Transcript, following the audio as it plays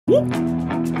Hello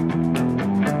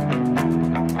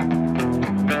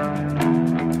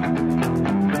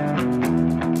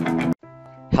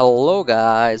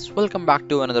guys, welcome back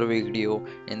to another video.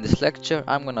 In this lecture,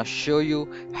 I'm gonna show you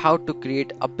how to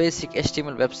create a basic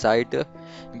HTML website,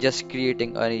 just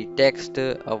creating any text,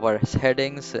 our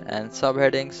headings and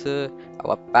subheadings,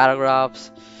 our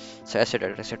paragraphs, so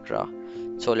etc etc.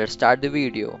 So let's start the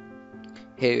video.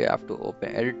 Here you have to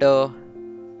open editor,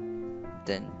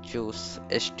 then choose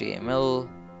HTML,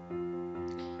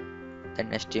 then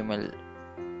HTML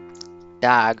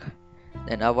tag,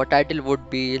 then our title would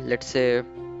be, let's say,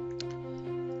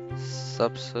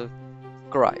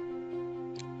 subscribe.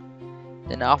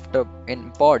 Then after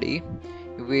in body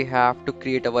we have to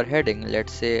create our heading,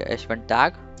 let's say h1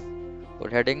 tag for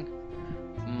heading,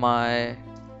 my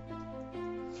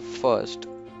first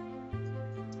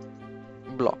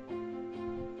block,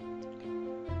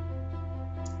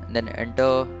 and then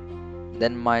enter,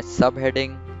 then my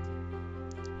subheading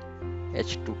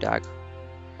h2 tag.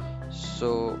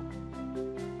 So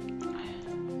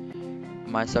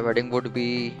my subheading would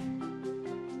be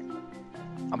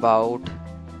about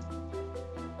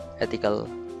ethical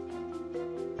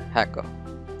hacker.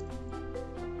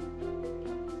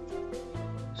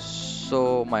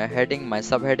 So my heading, my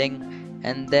subheading,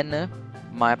 and then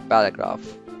my paragraph.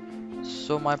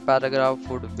 So my paragraph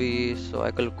would be, so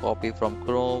I could copy from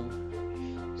Chrome.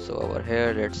 So over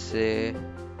here, let's say,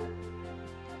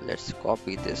 let's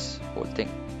copy this whole thing.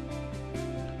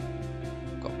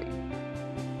 Copy.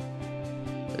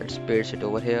 Let's paste it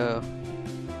over here.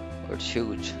 Oh, it's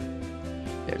huge.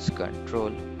 Let's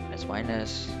control S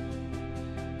minus.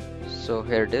 So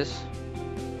here it is.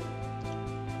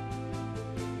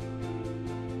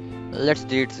 Let's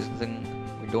delete this thing.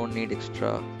 We don't need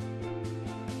extra.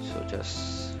 So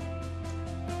just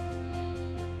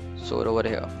store over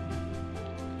here.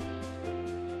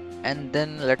 And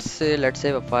then let's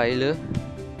save a file.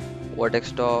 What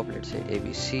desktop? Let's say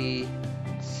ABC.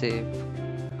 Save.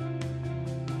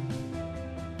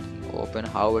 Open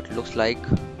how it looks like.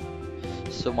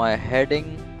 So my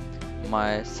heading,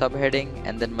 my subheading,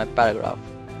 and then my paragraph.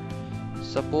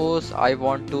 Suppose I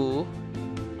want to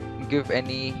give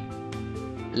any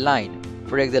line,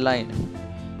 break the line.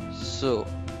 So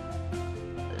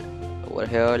over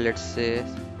here, let's say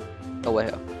over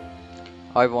here,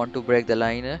 I want to break the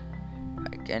line.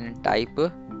 I can type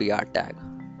br tag.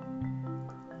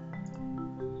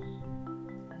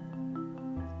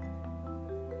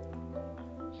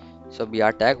 So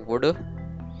br tag would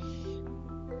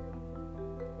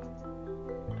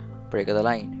break the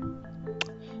line.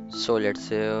 So let's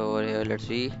say over here, let's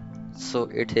see. So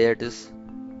here it is.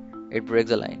 It breaks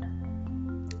the line.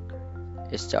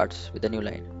 It starts with a new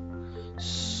line.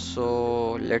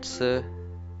 So let's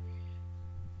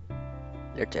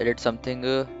edit something.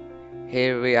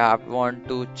 Here we want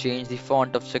to change the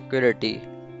font of security.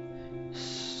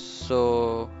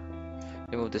 So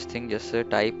remove this thing. Just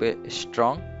type a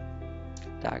strong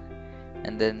tag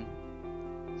and then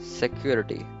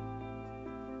security.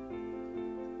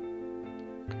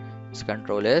 It's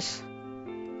Control S.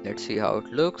 Let's see how it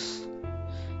looks.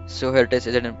 So here it is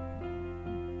in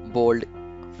bold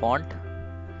font.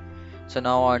 So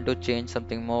now I want to change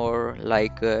something more,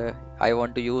 like I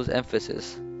want to use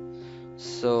emphasis.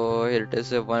 So here it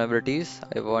is, vulnerabilities.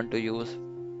 I want to use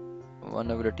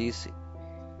vulnerabilities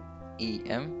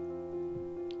EM,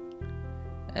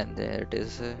 and there it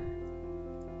is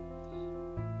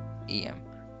EM.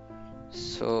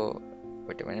 So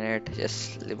wait a minute,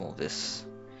 just remove this.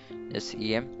 Just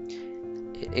EM.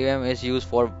 EM is used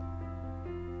for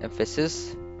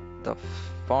emphasis. The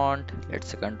font,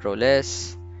 let's Control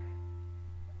S.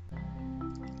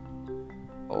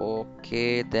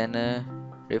 Okay, then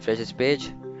refresh this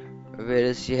page. Where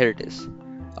is here it is?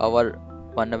 Our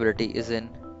vulnerability is in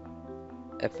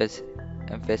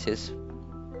emphasis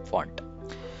font.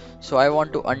 So I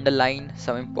want to underline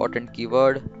some important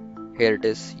keyword. Here it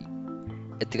is,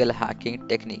 ethical hacking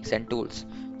techniques and tools.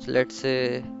 So let's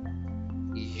say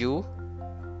U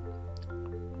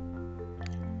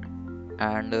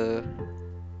and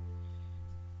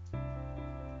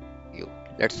U.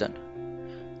 Let's done.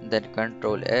 Then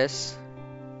Control S.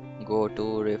 Go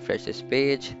to refresh this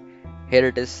page. Here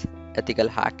it is, ethical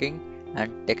hacking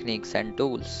and techniques and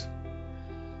tools.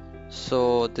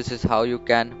 So this is how you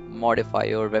can modify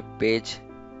your web page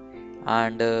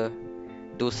and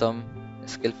do some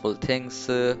skillful things.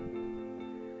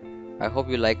 I hope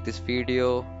you like this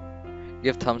video.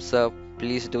 Give thumbs up.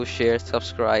 Please do share,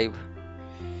 subscribe,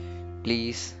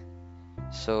 please.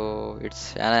 So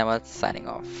it's Ayan signing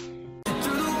off.